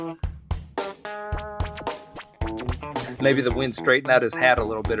maybe the wind straightened out his hat a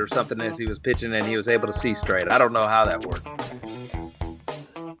little bit or something as he was pitching and he was able to see straight. I don't know how that worked.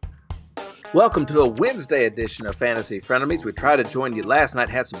 Welcome to a Wednesday edition of Fantasy Frenemies. We tried to join you last night,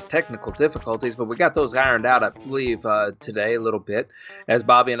 had some technical difficulties, but we got those ironed out, I believe, today a little bit, as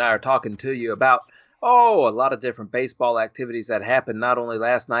Bobby and I are talking to you about, a lot of different baseball activities that happened not only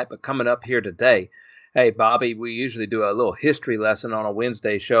last night, but coming up here today. Hey, Bobby, we usually do a little history lesson on a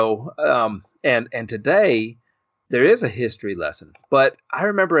Wednesday show, and today there is a history lesson. But I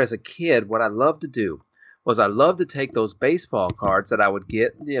remember as a kid, what I loved to do was I loved to take those baseball cards that I would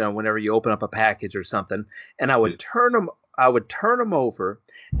get, whenever you open up a package or something, and I would turn them over,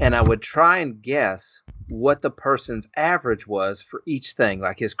 and I would try and guess what the person's average was for each thing,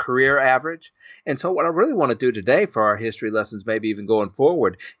 like his career average. And so what I really want to do today for our history lessons, maybe even going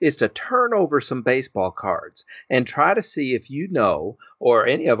forward, is to turn over some baseball cards and try to see if you know, or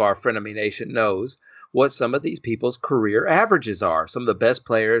any of our Frenemy Nation knows, what some of these people's career averages are, some of the best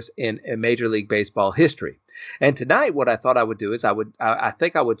players in Major League Baseball history. And tonight, what I thought I would do is I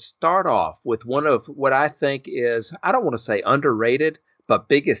think I would start off with one of what I think is, I don't want to say underrated, but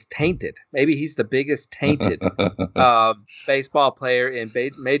biggest tainted. Maybe he's the biggest tainted baseball player in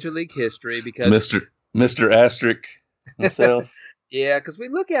Major League history because Mr. Asterisk himself. Yeah, because we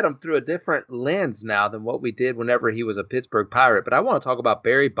look at him through a different lens now than what we did whenever he was a Pittsburgh Pirate. But I want to talk about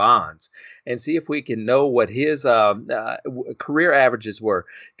Barry Bonds and see if we can know what his career averages were.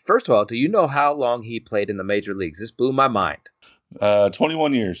 First of all, do you know how long he played in the major leagues? This blew my mind.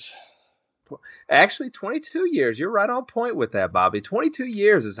 21 years. Actually, 22 years. You're right on point with that, Bobby. 22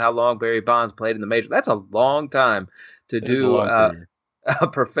 years is how long Barry Bonds played in the major. That's a long time to do a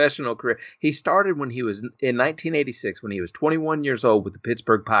professional career. He started when he was in 1986, when he was 21 years old with the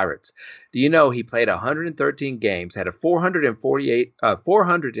Pittsburgh Pirates. Do you know he played 113 games, had a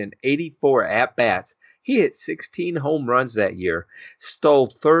 484 at-bats. He hit 16 home runs that year,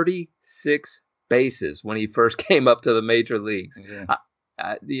 stole 36 bases when he first came up to the major leagues. Yeah.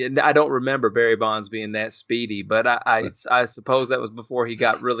 I don't remember Barry Bonds being that speedy, but I suppose that was before he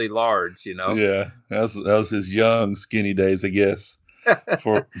got really large, Yeah, that was his young, skinny days, I guess.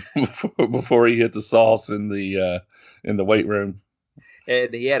 Before he hit the sauce in the weight room.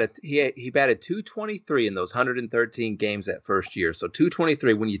 And he batted 223 in those 113 games that first year. So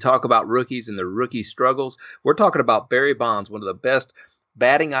 223, when you talk about rookies and their rookie struggles, we're talking about Barry Bonds, one of the best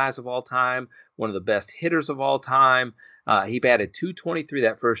batting eyes of all time, one of the best hitters of all time. He batted 223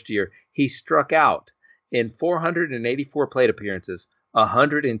 that first year. He struck out in 484 plate appearances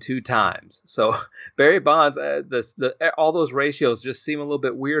 102 times. So Barry Bonds, all those ratios just seem a little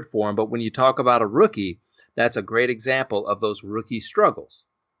bit weird for him. But when you talk about a rookie, that's a great example of those rookie struggles.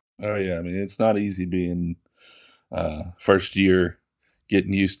 Oh, yeah. I mean, it's not easy being first year,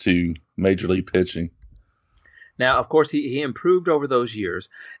 getting used to major league pitching. Now, of course, he improved over those years,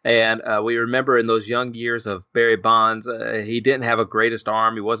 and we remember in those young years of Barry Bonds, he didn't have a greatest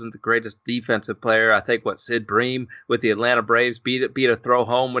arm. He wasn't the greatest defensive player. I think Sid Bream with the Atlanta Braves beat a throw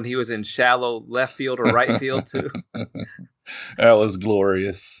home when he was in shallow left field or right field too. That was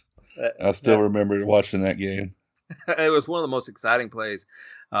glorious. I still remember watching that game. It was one of the most exciting plays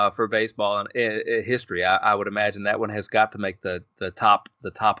for baseball in history. I would imagine that one has got to make the top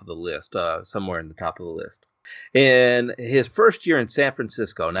of the list, somewhere in the top of the list. In his first year in San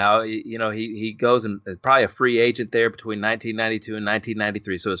Francisco, now, he goes and probably a free agent there between 1992 and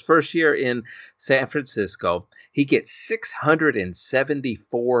 1993. So his first year in San Francisco, he gets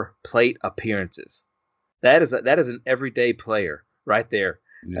 674 plate appearances. That is an everyday player right there.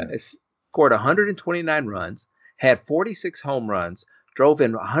 Yeah. Scored 129 runs, had 46 home runs, drove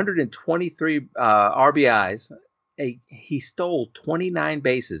in 123 RBIs. He stole 29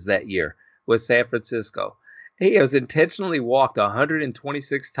 bases that year with San Francisco. He was intentionally walked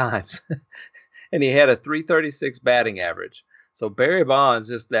 126 times, and he had a 336 batting average. So Barry Bonds,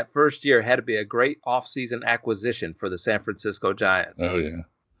 just that first year, had to be a great offseason acquisition for the San Francisco Giants. Oh, yeah.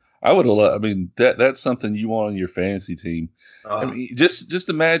 I would have loved, I mean, that's something you want on your fantasy team. I mean, just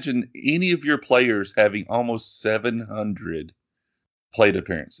imagine any of your players having almost 700 plate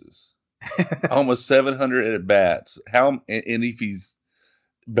appearances, almost 700 at bats. And if he's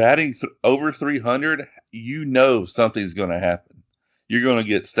batting over 300, something's going to happen. You're going to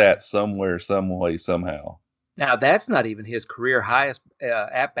get stats somewhere, some way, somehow. Now, that's not even his career highest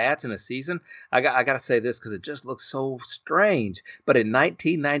at-bats in a season. I got to say this because it just looks so strange. But in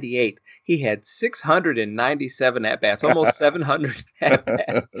 1998, he had 697 at-bats, almost 700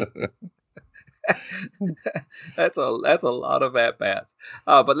 at-bats. That's a lot of at bats.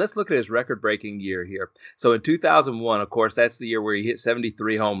 But let's look at his record-breaking year here. So in 2001, of course, that's the year where he hit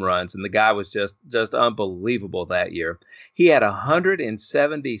 73 home runs, and the guy was just unbelievable that year. He had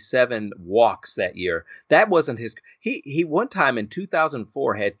 177 walks that year. That wasn't his. He one time in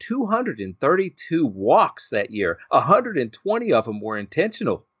 2004 had 232 walks that year. 120 of them were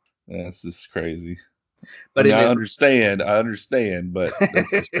intentional. That's just crazy. But I understand, but that's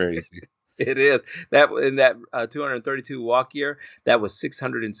just crazy. It is. That in that 232 walk year, that was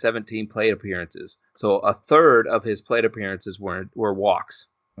 617 plate appearances. So a third of his plate appearances were walks.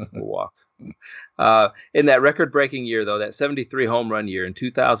 In that record-breaking year, though, that 73 home run year in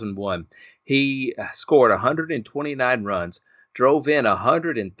 2001, he scored 129 runs, drove in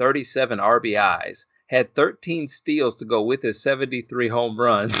 137 RBIs, had 13 steals to go with his 73 home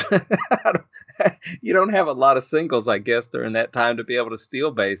runs. You don't have a lot of singles, I guess, during that time to be able to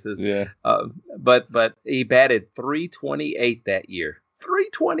steal bases. Yeah. But he batted 328 that year.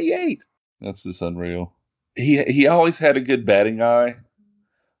 328. That's just unreal. He always had a good batting eye,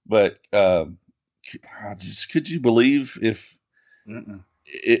 but could you believe if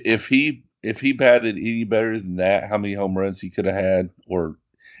he batted any better than that, how many home runs he could have had, or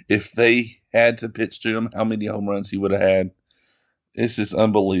if they had to pitch to him, how many home runs he would have had? It's just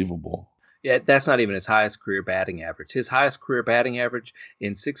unbelievable. Yeah, that's not even his highest career batting average. His highest career batting average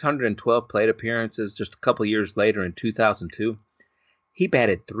in 612 plate appearances just a couple years later in 2002, he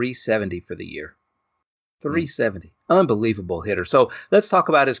batted 370 for the year. 370. Unbelievable hitter. So let's talk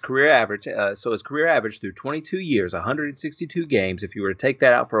about his career average. So his career average through 22 years, 162 games, if you were to take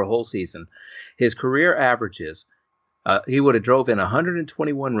that out for a whole season, his career averages, he would have drove in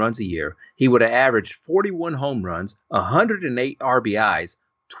 121 runs a year. He would have averaged 41 home runs, 108 RBIs,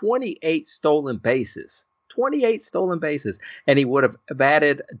 28 stolen bases. 28 stolen bases. And he would have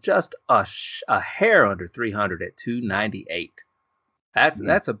batted just a hair under 300 at 298.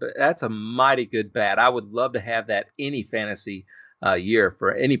 That's a mighty good bat. I would love to have that any fantasy year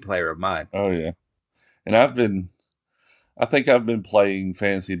for any player of mine. Oh yeah, and I think I've been playing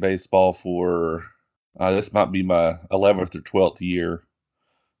fantasy baseball for this might be my 11th or 12th year.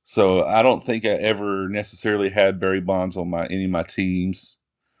 So I don't think I ever necessarily had Barry Bonds on any of my teams,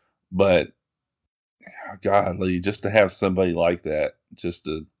 but godly, just to have somebody like that, just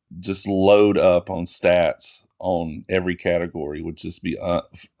to load up on stats on every category would just be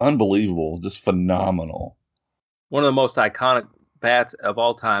unbelievable, just phenomenal. One of the most iconic bats of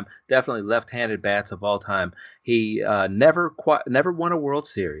all time, definitely left-handed bats of all time. He never won a World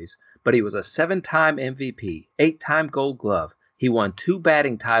Series, but he was a 7-time MVP, 8-time Gold Glove. He won 2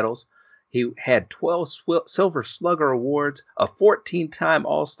 batting titles. He had 12 Silver Slugger awards, a 14-time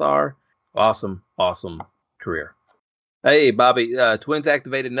All-Star. Awesome career. Hey, Bobby, Twins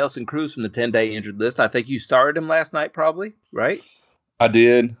activated Nelson Cruz from the 10-day injured list. I think you started him last night, probably, right? I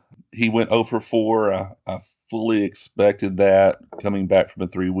did. He went 0 for 4. I fully expected that coming back from a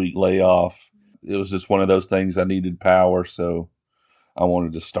 3-week layoff. It was just one of those things. I needed power, so I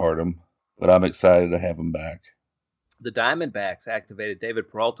wanted to start him. But I'm excited to have him back. The Diamondbacks activated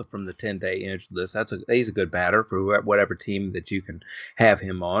David Peralta from the 10-day injured list. He's a good batter for whatever team that you can have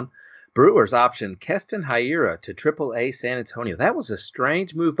him on. Brewers optioned Keston Hiura to AAA San Antonio. That was a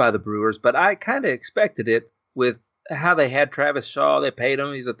strange move by the Brewers, but I kind of expected it with how they had Travis Shaw. They paid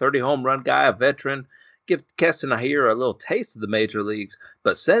him. He's a 30-home run guy, a veteran. Give Keston Hiura a little taste of the major leagues,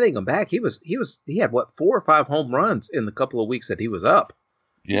 but sending him back, he had 4 or 5 home runs in the couple of weeks that he was up.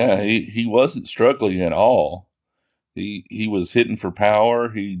 Yeah, he wasn't struggling at all. He was hitting for power.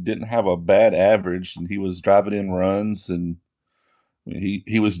 He didn't have a bad average, and he was driving in runs, and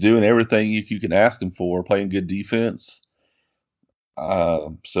he was doing everything you can ask him for, playing good defense.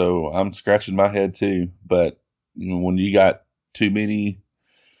 So I'm scratching my head too. But when you got too many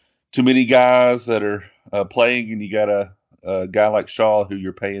guys that are playing, and you got a guy like Shaw who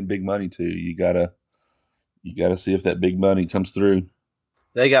you're paying big money to, you gotta see if that big money comes through.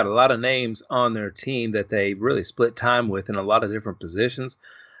 They got a lot of names on their team that they really split time with in a lot of different positions.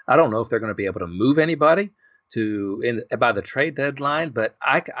 I don't know if they're going to be able to move anybody by the trade deadline, but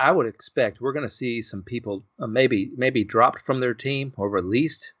I would expect we're going to see some people maybe dropped from their team or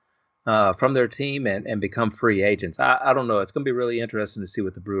released from their team and become free agents. I don't know. It's going to be really interesting to see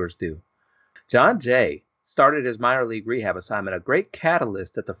what the Brewers do. Jon Jay started his minor league rehab assignment, a great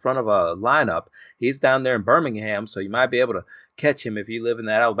catalyst at the front of a lineup. He's down there in Birmingham, so you might be able to catch him if you live in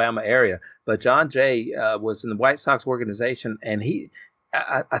that Alabama area. But Jon Jay was in the White Sox organization, and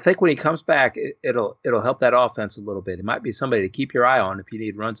I think when he comes back, it'll help that offense a little bit. It might be somebody to keep your eye on if you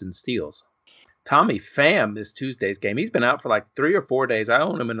need runs and steals. Tommy Pham missed Tuesday's game. He's been out for like 3 or 4 days. I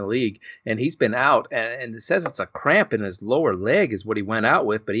own him in the league, and he's been out. And it says it's a cramp in his lower leg is what he went out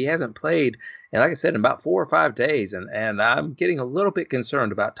with, but he hasn't played, and like I said, in about 4 or 5 days. And I'm getting a little bit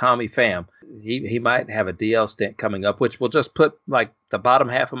concerned about Tommy Pham. He might have a DL stint coming up, which will just put like the bottom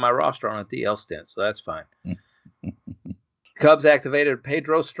half of my roster on a DL stint, so that's fine. Cubs activated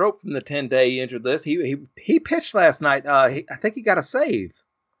Pedro Strop from the 10-day injured list. He pitched last night. I think he got a save.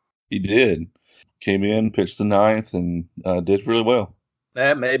 He did. Came in, pitched the ninth, and did really well.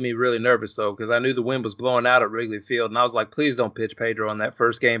 That made me really nervous, though, because I knew the wind was blowing out at Wrigley Field, and I was like, please don't pitch Pedro on that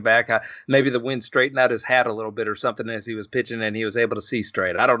first game back. Maybe the wind straightened out his hat a little bit or something as he was pitching, and he was able to see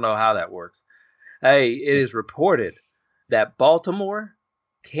straight. I don't know how that works. Hey, it is reported that Baltimore,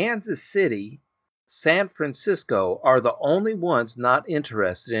 Kansas City, San Francisco are the only ones not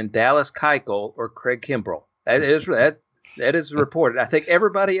interested in Dallas Keuchel or Craig Kimbrell. That is reported. I think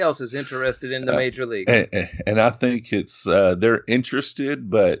everybody else is interested in the major league. And I think it's they're interested,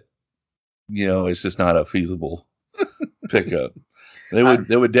 but it's just not a feasible pickup. They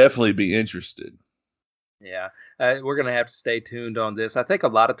would definitely be interested. Yeah, we're going to have to stay tuned on this. I think a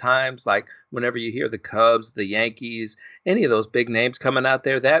lot of times, like whenever you hear the Cubs, the Yankees, any of those big names coming out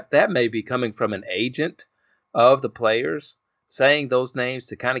there, that may be coming from an agent of the players saying those names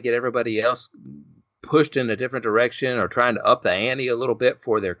to kind of get everybody else pushed in a different direction or trying to up the ante a little bit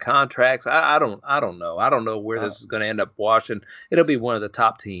for their contracts. I don't know. I don't know where this is going to end up washing. It'll be one of the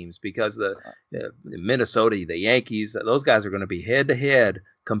top teams because the Minnesota, the Yankees, those guys are going to be head to head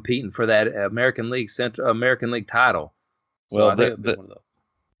competing for that American League title. So well,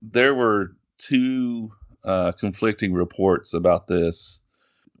 there were two conflicting reports about this.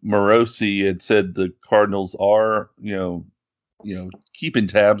 Morosi had said the Cardinals are, keeping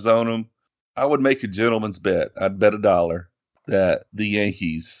tabs on them. I would make a gentleman's bet. I'd bet $1 that the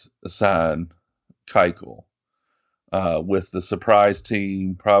Yankees assign Keuchel with the surprise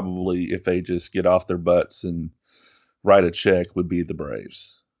team. Probably, if they just get off their butts and write a check, would be the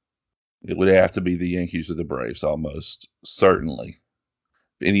Braves. It would have to be the Yankees or the Braves, almost certainly.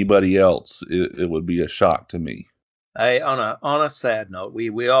 If anybody else, it would be a shock to me. Hey, on a sad note,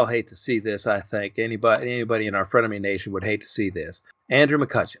 we all hate to see this. I think anybody in our Frenemy Nation would hate to see this. Andrew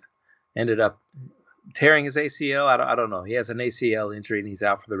McCutchen ended up tearing his ACL. I don't know. He has an ACL injury and he's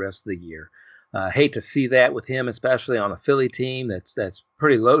out for the rest of the year. Hate to see that with him, especially on a Philly team that's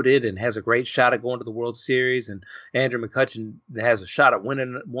pretty loaded and has a great shot at going to the World Series. And Andrew McCutchen has a shot at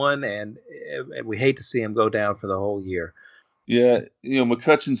winning one, and we hate to see him go down for the whole year. Yeah,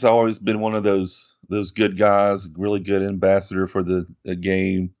 McCutchen's always been one of those good guys, really good ambassador for the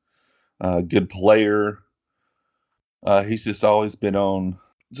game, good player. He's just always been on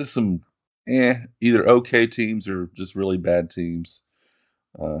just some either okay teams or just really bad teams.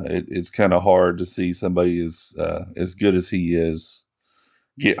 It's kind of hard to see somebody as good as he is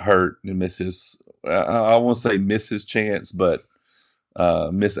get hurt and miss his. I won't say miss his chance, but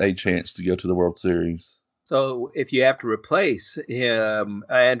miss a chance to go to the World Series. So if you have to replace him,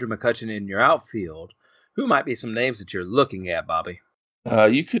 Andrew McCutchen in your outfield, who might be some names that you're looking at, Bobby?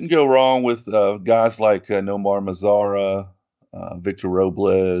 You couldn't go wrong with guys like Nomar Mazara, Victor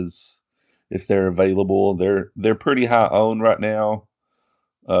Robles, if they're available. They're pretty high owned right now.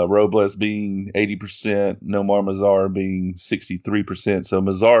 Robles being 80%, Nomar Mazara being 63%. So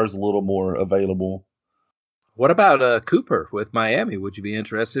Mazara's a little more available. What about Cooper with Miami? Would you be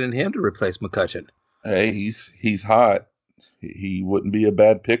interested in him to replace McCutchen? Hey, he's hot. He wouldn't be a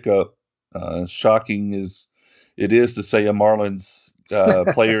bad pickup. Shocking as it is to say a Marlins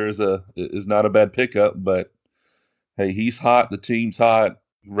player is not a bad pickup, but hey, he's hot. The team's hot.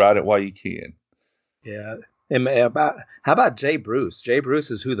 Ride it while you can. Yeah. And how about Jay Bruce? Jay Bruce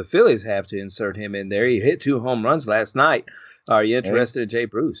is who the Phillies have to insert him in there. He hit 2 home runs last night. Are you interested in Jay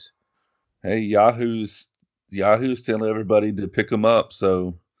Bruce? Hey, Yahoo's telling everybody to pick him up,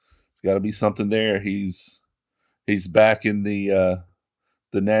 so it's got to be something there. He's back in the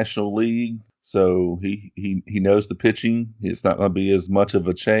National League, so he knows the pitching. It's not going to be as much of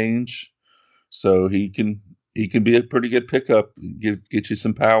a change, so he can be a pretty good pickup. Get you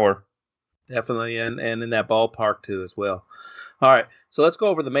some power. Definitely, and in that ballpark too as well. All right, so let's go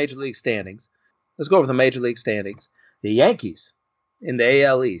over the Major League standings. The Yankees in the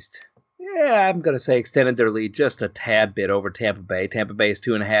AL East. Yeah, I'm going to say extended their lead just a tad bit over Tampa Bay. Tampa Bay is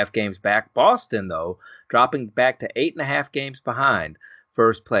 2.5 games back. Boston, though, dropping back to 8.5 games behind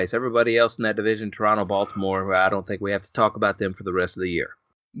first place. Everybody else in that division, Toronto, Baltimore, I don't think we have to talk about them for the rest of the year.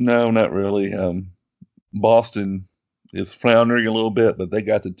 No, not really. Boston is floundering a little bit, but they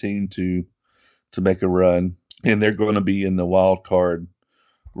got the team to make a run, and they're going to be in the wild card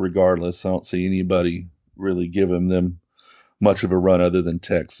regardless. I don't see anybody really giving them much of a run other than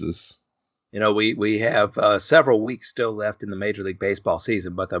Texas. We have several weeks still left in the Major League Baseball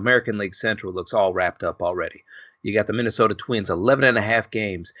season, but the American League Central looks all wrapped up already. You got the Minnesota Twins 11 and a half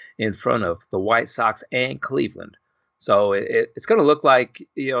games in front of the White Sox and Cleveland. So it's going to look like,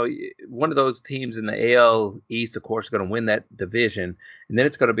 one of those teams in the AL East, of course, is going to win that division. And then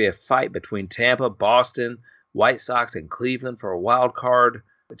it's going to be a fight between Tampa, Boston, White Sox, and Cleveland for a wild card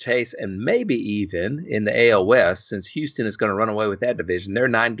chase, and maybe even in the AL West, since Houston is going to run away with that division. They're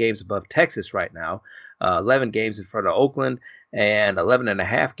 9 games above Texas right now, 11 games in front of Oakland, and 11 and a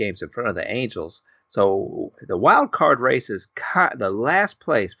half games in front of the Angels. So the wild card race the last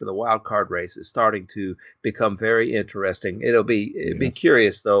place for the wild card race is starting to become very interesting. It'll be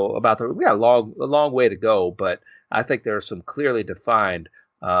curious though we got a long way to go, but I think there are some clearly defined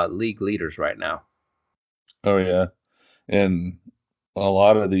league leaders right now. Oh yeah, and a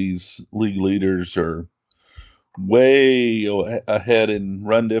lot of these league leaders are way ahead in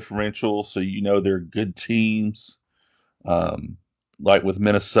run differential, so they're good teams. Like with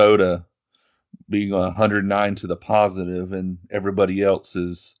Minnesota being 109 to the positive, and everybody else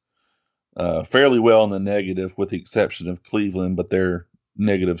is fairly well in the negative, with the exception of Cleveland, but they're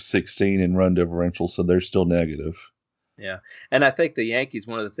negative 16 in run differential, so they're still negative. Yeah, and I think the Yankees,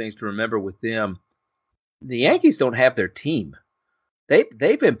 one of the things to remember with them, the Yankees don't have their team.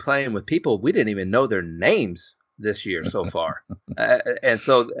 They've been playing with people we didn't even know their names this year so far, and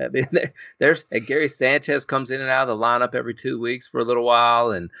so I mean, there's Gary Sanchez comes in and out of the lineup every 2 weeks for a little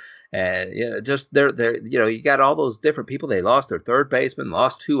while, and just they're you got all those different people. They lost their third baseman,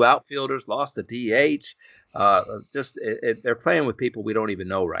 lost 2 outfielders, lost the DH. They're playing with people we don't even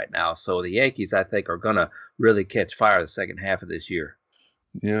know right now. So the Yankees, I think, are gonna really catch fire the second half of this year.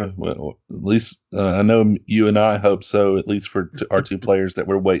 Yeah, well, at least I know you and I hope so, at least for our 2 players that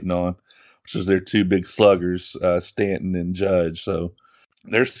we're waiting on, which is their 2 big sluggers, Stanton and Judge. So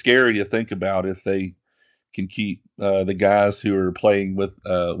they're scary to think about if they can keep the guys who are playing with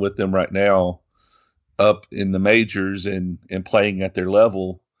them right now up in the majors and playing at their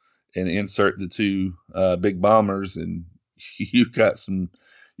level, and insert the 2 big bombers, and you got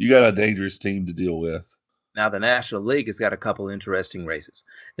a dangerous team to deal with. Now, the National League has got a couple interesting races.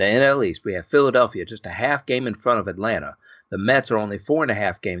 The NL East, we have Philadelphia just a half game in front of Atlanta. The Mets are only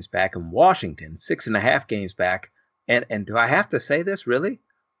 4.5 games back, and Washington 6.5 games back. And do I have to say this, really?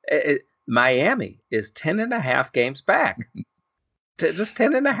 Miami is 10.5 games back. Just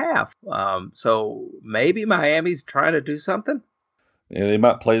 10.5. So maybe Miami's trying to do something? Yeah, they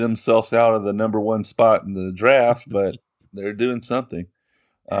might play themselves out of the number 1 spot in the draft, but they're doing something.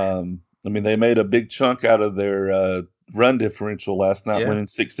 I mean, they made a big chunk out of their run differential last night, winning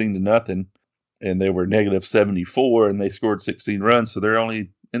 16-0, and they were negative 74, and they scored 16 runs, so they're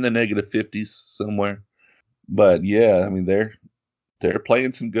only in the negative 50s somewhere. But yeah, I mean, they're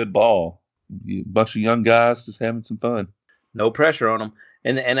playing some good ball. A bunch of young guys just having some fun. No pressure on them.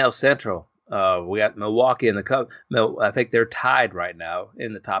 In the NL Central, we got Milwaukee and the Cubs. I think they're tied right now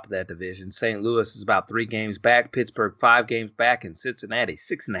in the top of that division. St. Louis is about 3 games back, Pittsburgh 5 games back, and Cincinnati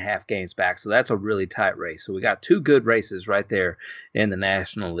 6.5 games back. So that's a really tight race. So we got 2 good races right there in the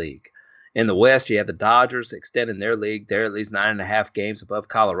National League. In the West, you have the Dodgers extending their league. They're at least 9.5 games above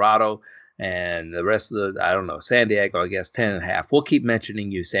Colorado. And the rest of San Diego, I guess 10.5. We'll keep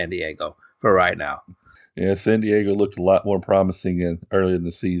mentioning you, San Diego, for right now. Yeah, San Diego looked a lot more promising early in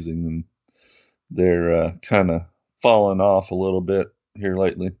the season, and they're kind of falling off a little bit here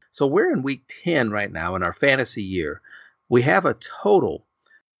lately. So we're in week 10 right now in our fantasy year. We have a total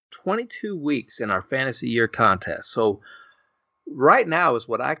 22 weeks in our fantasy year contest. So right now is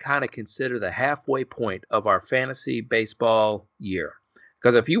what I kind of consider the halfway point of our fantasy baseball year.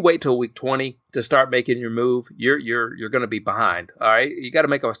 Because if you wait till week 20 to start making your move, you're going to be behind. All right, you got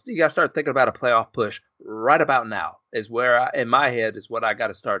to start thinking about a playoff push right about now. Is where in my head is what I got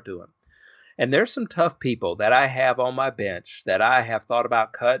to start doing. And there's some tough people that I have on my bench that I have thought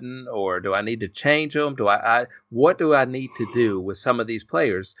about cutting, or do I need to change them? What do I need to do with some of these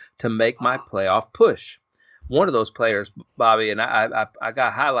players to make my playoff push? One of those players, Bobby, and I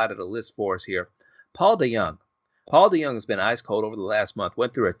got highlighted a list for us here, Paul DeJong. Paul DeJong has been ice cold over the last month.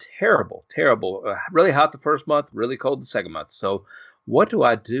 Went through a terrible, really hot the first month, really cold the second month. So what do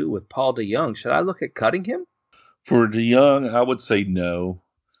I do with Paul DeJong? Should I look at cutting him? For DeJong, I would say no.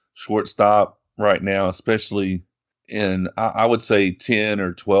 Shortstop right now, especially in, I would say 10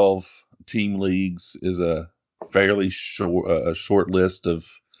 or 12 team leagues, is a fairly short list of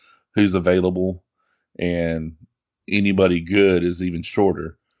who's available, and anybody good is even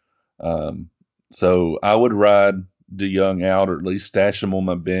shorter. So I would ride DeYoung out, or at least stash him on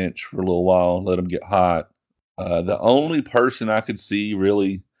my bench for a little while, let him get hot. The only person I could see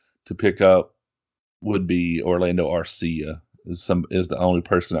really to pick up would be Orlando Arcia. Is the only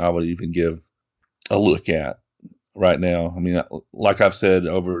person I would even give a look at right now. I mean, like I've said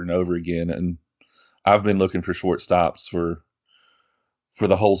over and over again, and I've been looking for shortstops for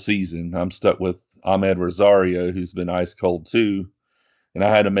the whole season. I'm stuck with Ahmed Rosario, who's been ice cold too, and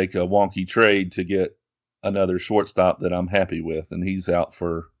I had to make a wonky trade to get another shortstop that I'm happy with, and he's out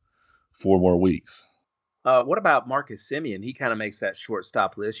for 4 more weeks. What about Marcus Semien? He kind of makes that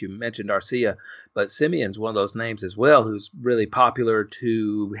shortstop list. You mentioned Arcia, but Semien's one of those names as well who's really popular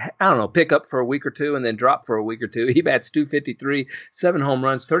to, I don't know, pick up for a week or two and then drop for a week or two. He bats .253, 7 home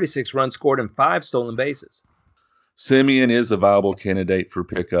runs, 36 runs scored, and 5 stolen bases. Semien is a viable candidate for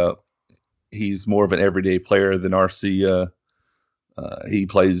pickup. He's more of an everyday player than Arcia. He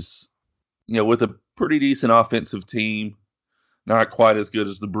plays, with a pretty decent offensive team. Not quite as good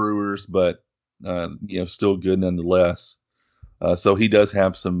as the Brewers, but still good nonetheless. So he does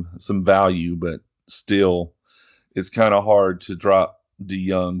have some value, but still, it's kind of hard to drop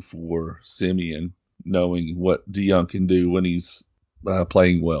DeYoung for Semien, knowing what DeYoung can do when he's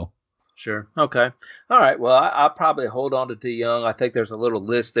playing well. Sure. Okay. All right. Well, I'll probably hold on to DeYoung. I think there's a little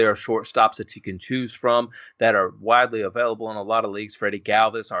list there of shortstops that you can choose from that are widely available in a lot of leagues. Freddie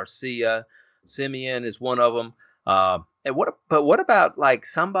Galvis, Arcia, Semien is one of them. What about like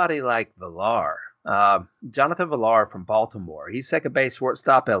somebody like Villar? Jonathan Villar from Baltimore. He's second base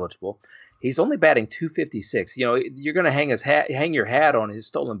shortstop eligible. He's only batting .256. You're going to hang your hat on his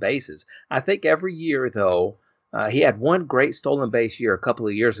stolen bases. I think every year though, he had one great stolen base year a couple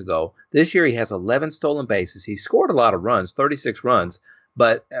of years ago. This year he has 11 stolen bases. He scored a lot of runs, 36 runs.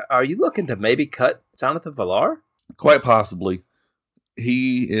 But are you looking to maybe cut Jonathan Villar? Quite possibly.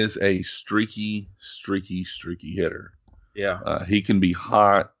 He is a streaky hitter. Yeah. He can be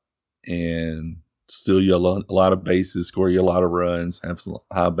hot and steal you a lot of bases, score you a lot of runs, have some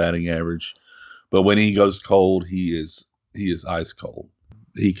high batting average. But when he goes cold, he is ice cold.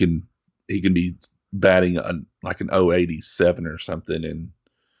 He can be batting like an 087 or something and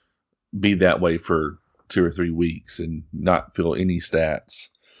be that way for 2 or 3 weeks and not feel any stats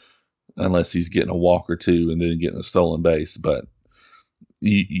unless he's getting a walk or two and then getting a stolen base. But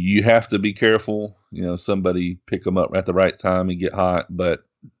you have to be careful. Somebody pick him up at the right time and get hot. But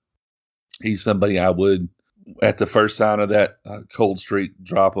he's somebody I would, at the first sign of that cold streak,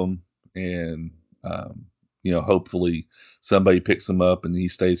 drop him and, hopefully somebody picks him up and he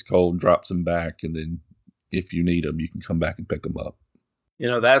stays cold, drops him back, and then if you need him, you can come back and pick him up.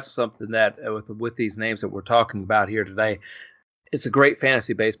 That's something that with these names that we're talking about here today, it's a great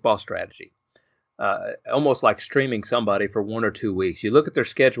fantasy baseball strategy. Almost like streaming somebody for 1 or 2 weeks. You look at their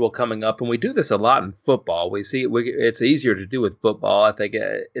schedule coming up, and we do this a lot in football. It's easier to do with football. I think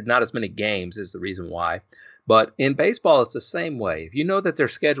not as many games is the reason why. But in baseball, it's the same way. If you know that their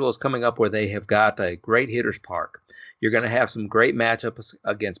schedule is coming up where they have got a great hitter's park, you're going to have some great matchups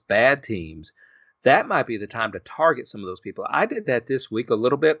against bad teams. That might be the time to target some of those people. I did that this week a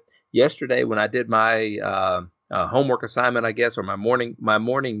little bit. Yesterday when I did my homework assignment, I guess, or my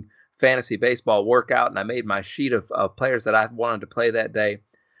morning fantasy baseball workout, and I made my sheet of players that I wanted to play that day,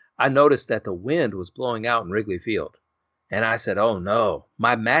 I noticed that the wind was blowing out in Wrigley Field. And I said, oh no,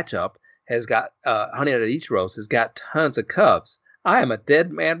 my matchup has got, Honey Nut Ichiro's has got tons of Cubs. I am a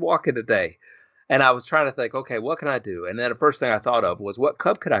dead man walking today. And I was trying to think, okay, what can I do? And then the first thing I thought of was, what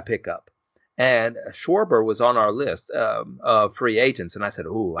Cub could I pick up? And Schwarber was on our list of free agents, and I said,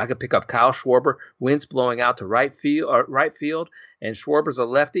 "Ooh, I could pick up Kyle Schwarber. Wind's blowing out to right field, and Schwarber's a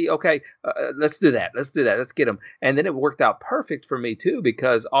lefty. Okay, let's do that. Let's get him." And then it worked out perfect for me too,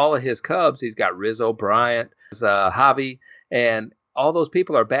 because all of his Cubs, he's got Rizzo, Bryant, Javi, and all those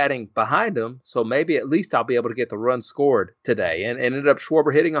people are batting behind him. So maybe at least I'll be able to get the run scored today. And ended up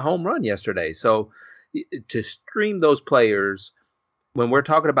Schwarber hitting a home run yesterday. So to stream those players, when we're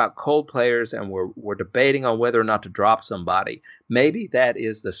talking about cold players and we're debating on whether or not to drop somebody, maybe that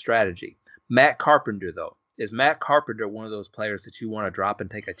is the strategy. Matt Carpenter, though, is Matt Carpenter one of those players that you want to drop and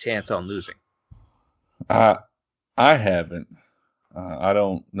take a chance on losing? I haven't. I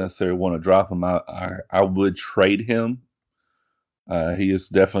don't necessarily want to drop him. I would trade him. He is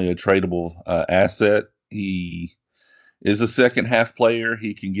definitely a tradable asset. He is a second half player.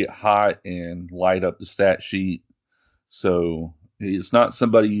 He can get hot and light up the stat sheet. So it's not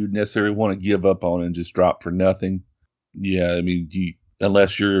somebody you necessarily want to give up on and just drop for nothing. Yeah, I mean,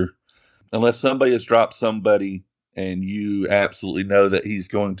 unless somebody has dropped somebody and you absolutely know that he's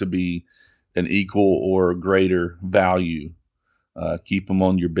going to be an equal or greater value, keep him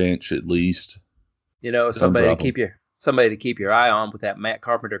on your bench at least. Somebody to somebody to keep your eye on with that Matt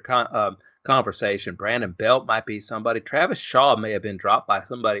Carpenter conversation. Brandon Belt might be somebody. Travis Shaw may have been dropped by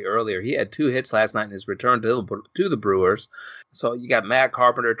somebody earlier. He had 2 hits last night in his return to the Brewers. So you got Matt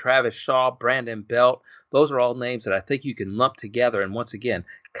Carpenter, Travis Shaw, Brandon Belt. Those are all names that I think you can lump together and once again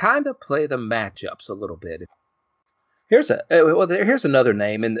kind of play the matchups a little bit. Here's another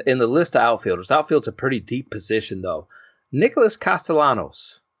name in the list of outfielders. Outfield's a pretty deep position though. Nicholas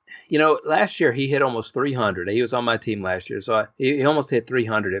Castellanos. Last year he hit almost 300. He was on my team last year, so he almost hit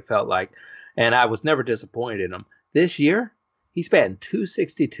 300, it felt like, and I was never disappointed in him. This year, he's batting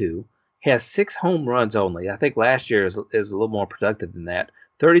 .262. He has 6 home runs only. I think last year is a little more productive than that.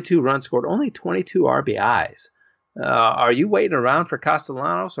 32 runs scored, only 22 RBIs. Are you waiting around for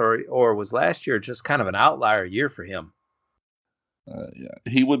Castellanos, or was last year just kind of an outlier year for him? Yeah,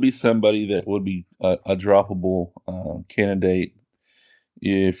 he would be somebody that would be a droppable candidate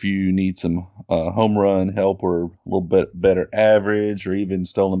if you need some home run help or a little bit better average or even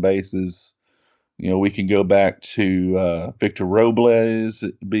stolen bases. We can go back to Victor Robles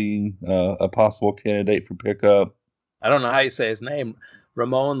being a possible candidate for pickup. I don't know how you say his name.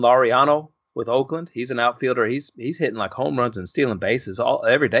 Ramon Laureano with Oakland. He's an outfielder. He's hitting like home runs and stealing bases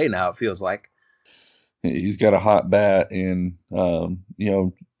every day now, it feels like. He's got a hot bat, and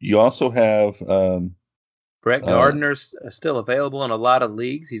you also have Brett Gardner's still available in a lot of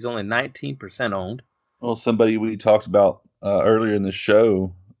leagues. He's only 19% owned. Well, somebody we talked about earlier in the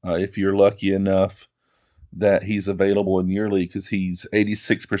show, if you're lucky enough that he's available in your league, because he's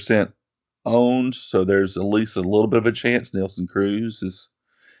 86% owned, so there's at least a little bit of a chance Nelson Cruz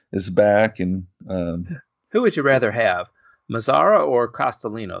is back. And who would you rather have, Mazara or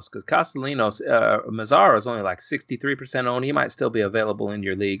Castellanos? Because Mazara is only like 63% owned. He might still be available in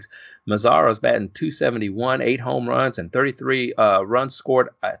your leagues. Mazara's batting .271, 8 home runs, and 33 runs scored,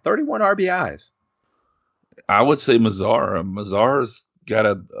 31 RBIs. I would say Mazara. Mazara's got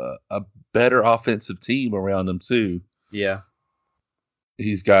a better offensive team around him too. Yeah.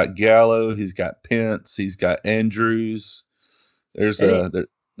 He's got Gallo. He's got Pence. He's got Andrews. There's a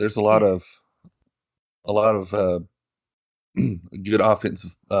lot of good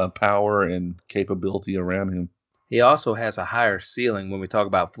offensive power and capability around him. He also has a higher ceiling when we talk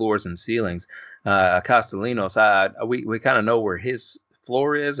about floors and ceilings. Castellanos, we kind of know where his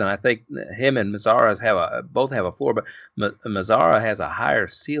floor is, and I think him and Mazara both have a floor, but Mazara has a higher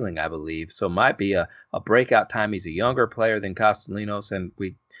ceiling, I believe. So it might be a breakout time. He's a younger player than Castellanos, and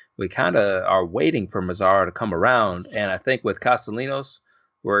we kind of are waiting for Mazara to come around. And I think with Castellanos,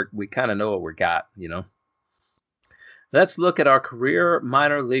 we kind of know what we got, Let's look at our career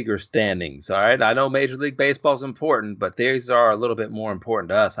minor leaguer standings. All right. I know Major League Baseball is important, but these are a little bit more important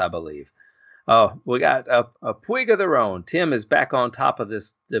to us, I believe. We got a Puig of their own. Tim is back on top of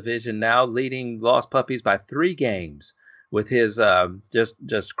this division now, leading Lost Puppies by 3 games with his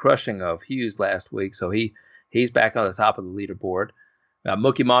just crushing of Hughes last week. So he's back on the top of the leaderboard.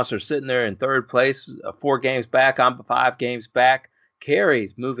 Mookie Monster sitting there in 3rd place, 4 games back. I'm 5 games back.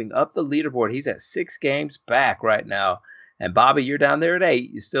 Carey's moving up the leaderboard. He's at 6 games back right now. And Bobby, you're down there at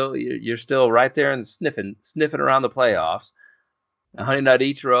 8. You're still right there and sniffing around the playoffs. Honey Nut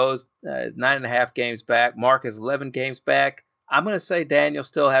Ichiro's 9.5 games back. Mark is 11 games back. I'm going to say Daniel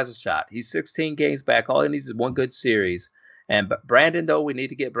still has a shot. He's 16 games back. All he needs is one good series. And Brandon, though, we need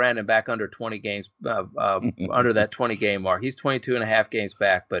to get Brandon back under 20 games, under that 20-game mark. He's 22.5 games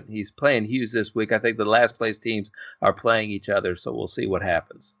back, but he's playing Hughes this week. I think the last place teams are playing each other, so we'll see what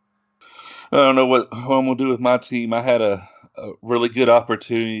happens. I don't know what I'm going to do with my team. I had a really good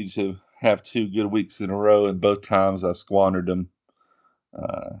opportunity to have 2 good weeks in a row, and both times I squandered them.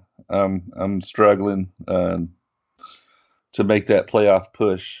 I'm struggling to make that playoff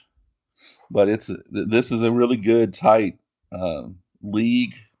push, but this is a really good, tight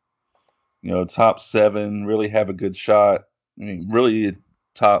league. Top 7 really have a good shot. I mean, really,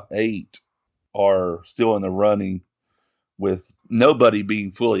 top 8 are still in the running, with nobody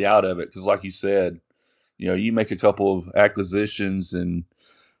being fully out of it. Because, like you said, you make a couple of acquisitions and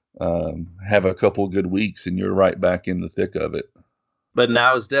have a couple of good weeks, and you're right back in the thick of it. But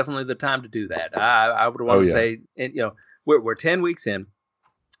now is definitely the time to do that. I would want to say, we're 10 weeks in.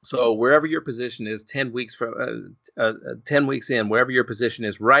 So wherever your position is, 10 weeks in, wherever your position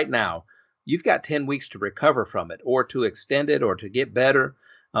is right now, you've got 10 weeks to recover from it, or to extend it, or to get better.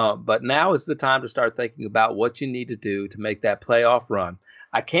 But now is the time to start thinking about what you need to do to make that playoff run.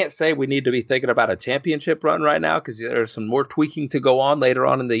 I can't say we need to be thinking about a championship run right now, because there's some more tweaking to go on later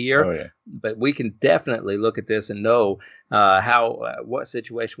on in the year. Oh, yeah. But we can definitely look at this and know what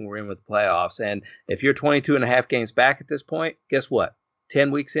situation we're in with the playoffs. And if you're 22.5 games back at this point, guess what?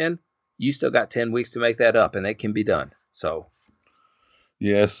 10 weeks in, you still got 10 weeks to make that up, and it can be done. So,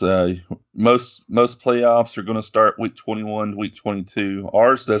 yes, most playoffs are going to start week 21, week 22.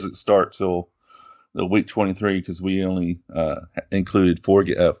 Ours doesn't start till the week 23 because we only included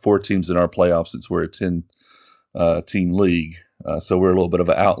four teams in our playoffs since we're a 10 team league. So we're a little bit of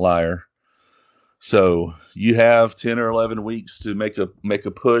an outlier. So you have 10 or 11 weeks to make a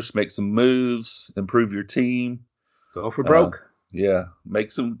push, make some moves, improve your team. Go for broke. Yeah,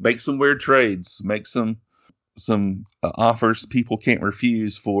 make some weird trades, make some offers people can't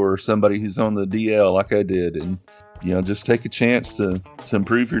refuse for somebody who's on the DL like I did, and just take a chance to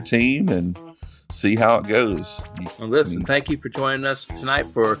improve your team and see how it goes. Well, listen, thank you for joining us tonight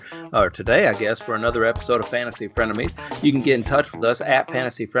today, I guess, for another episode of Fantasy Frenemies. You can get in touch with us at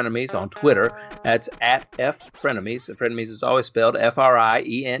Fantasy Frenemies on Twitter. That's at FFrenemies. Frenemies is always spelled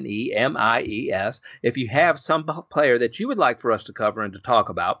Frenemies. If you have some player that you would like for us to cover and to talk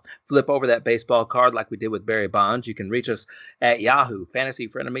about, flip over that baseball card like we did with Barry Bonds. You can reach us at Yahoo,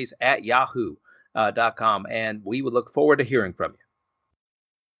 fantasyfrenemies at yahoo.com, and we would look forward to hearing from you.